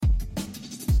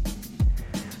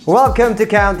Welcome to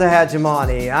Counter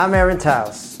Hegemony. I'm Aaron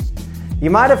Taus. You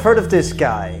might have heard of this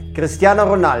guy, Cristiano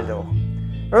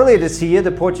Ronaldo. Earlier this year,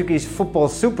 the Portuguese football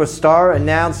superstar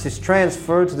announced his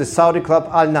transfer to the Saudi club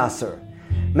Al-Nassr,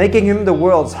 making him the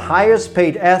world's highest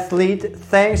paid athlete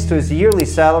thanks to his yearly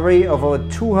salary of over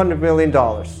 $200 million.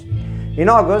 In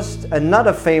August,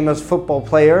 another famous football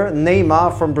player,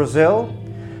 Neymar from Brazil,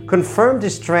 confirmed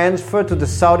his transfer to the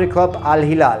Saudi club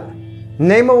Al-Hilal.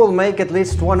 Neymar will make at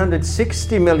least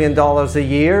 $160 million a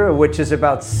year, which is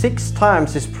about 6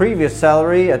 times his previous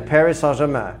salary at Paris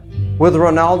Saint-Germain. With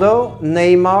Ronaldo,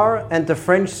 Neymar and the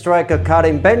French striker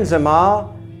Karim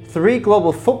Benzema, 3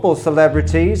 global football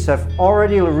celebrities have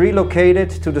already relocated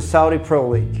to the Saudi Pro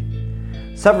League.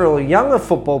 Several younger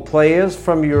football players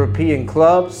from European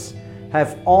clubs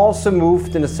have also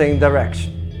moved in the same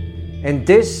direction. And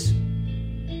this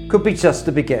could be just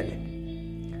the beginning.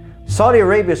 Saudi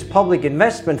Arabia's public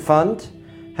investment fund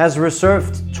has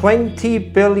reserved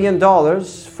 $20 billion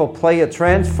for player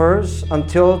transfers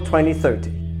until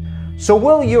 2030. So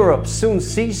will Europe soon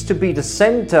cease to be the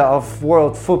center of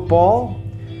world football?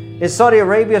 Is Saudi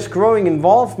Arabia's growing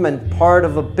involvement part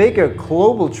of a bigger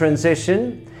global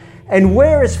transition? And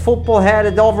where is football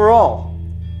headed overall?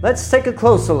 Let's take a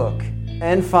closer look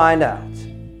and find out.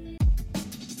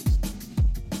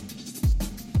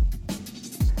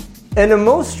 In the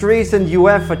most recent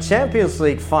UEFA Champions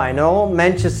League final,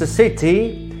 Manchester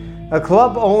City, a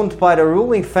club owned by the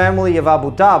ruling family of Abu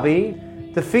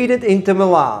Dhabi, defeated Inter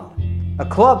Milan, a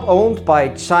club owned by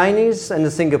a Chinese and a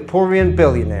Singaporean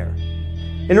billionaire.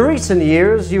 In recent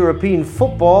years, European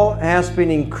football has been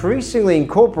increasingly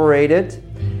incorporated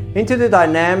into the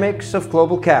dynamics of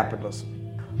global capitalism.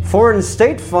 Foreign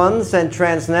state funds and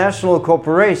transnational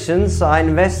corporations are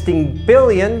investing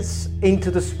billions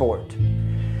into the sport.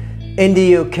 In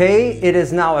the UK, it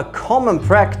is now a common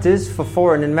practice for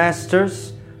foreign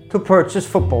investors to purchase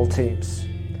football teams.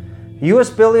 US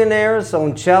billionaires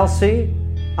own Chelsea,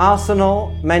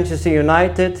 Arsenal, Manchester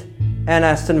United, and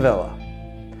Aston Villa.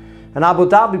 An Abu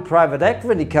Dhabi private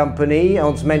equity company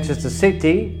owns Manchester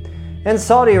City, and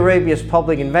Saudi Arabia's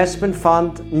public investment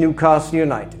fund, Newcastle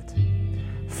United.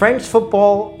 French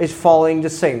football is following the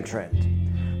same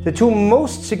trend. The 2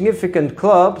 most significant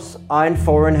clubs are in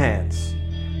foreign hands.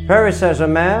 Paris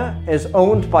Saint-Germain is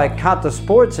owned by Qatar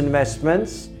Sports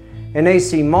Investments and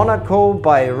AC Monaco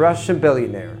by a Russian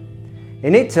billionaire.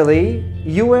 In Italy,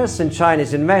 US and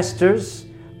Chinese investors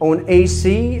own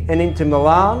AC and Inter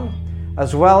Milan,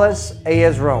 as well as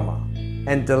AS Roma.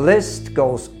 And the list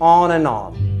goes on and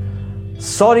on.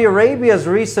 Saudi Arabia's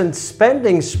recent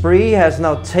spending spree has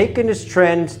now taken this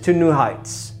trend to new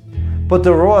heights. But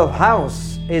the royal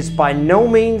house is by no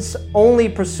means only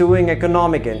pursuing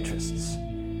economic interests.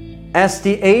 As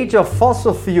the age of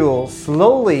fossil fuels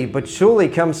slowly but surely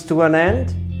comes to an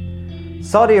end,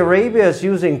 Saudi Arabia is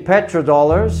using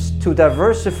petrodollars to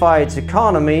diversify its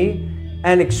economy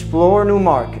and explore new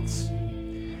markets.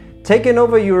 Taking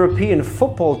over European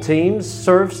football teams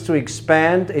serves to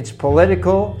expand its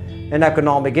political and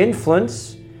economic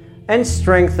influence and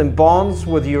strengthen bonds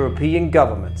with European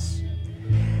governments.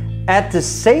 At the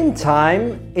same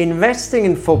time, investing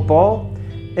in football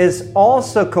is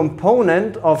also a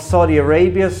component of Saudi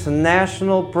Arabia's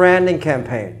national branding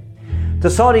campaign. The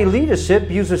Saudi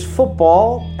leadership uses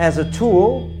football as a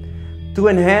tool to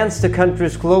enhance the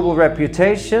country's global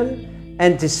reputation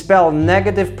and dispel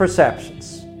negative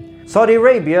perceptions. Saudi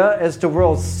Arabia is the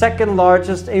world's 2nd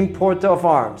largest importer of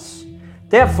arms.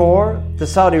 Therefore, the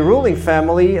Saudi ruling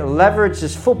family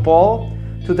leverages football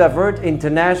to divert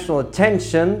international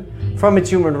attention from its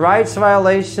human rights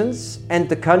violations and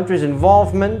the country's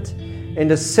involvement in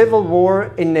the civil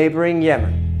war in neighboring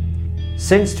Yemen.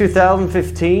 Since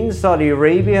 2015, Saudi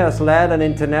Arabia has led an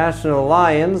international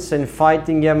alliance in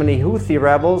fighting Yemeni Houthi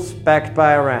rebels backed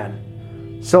by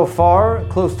Iran. So far,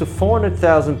 close to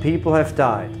 400,000 people have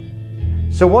died.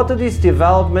 So what do these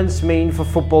developments mean for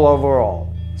football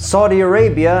overall? Saudi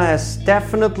Arabia has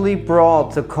definitely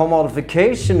brought the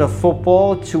commodification of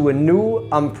football to a new,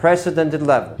 unprecedented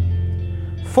level.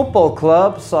 Football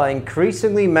clubs are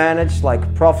increasingly managed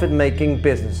like profit-making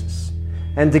businesses,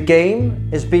 and the game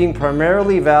is being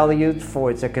primarily valued for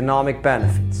its economic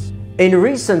benefits. In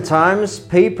recent times,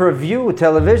 pay-per-view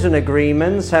television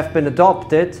agreements have been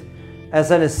adopted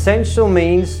as an essential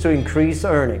means to increase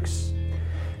earnings.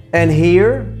 And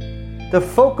here, the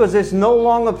focus is no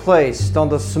longer placed on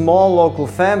the small local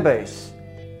fan base,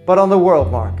 but on the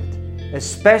world market,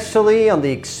 especially on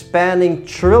the expanding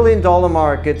trillion-dollar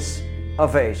markets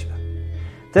of Asia.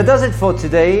 That does it for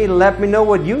today. Let me know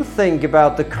what you think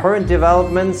about the current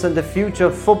developments and the future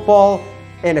of football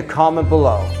in a comment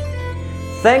below.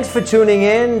 Thanks for tuning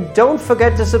in. Don't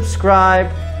forget to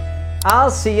subscribe.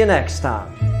 I'll see you next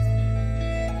time.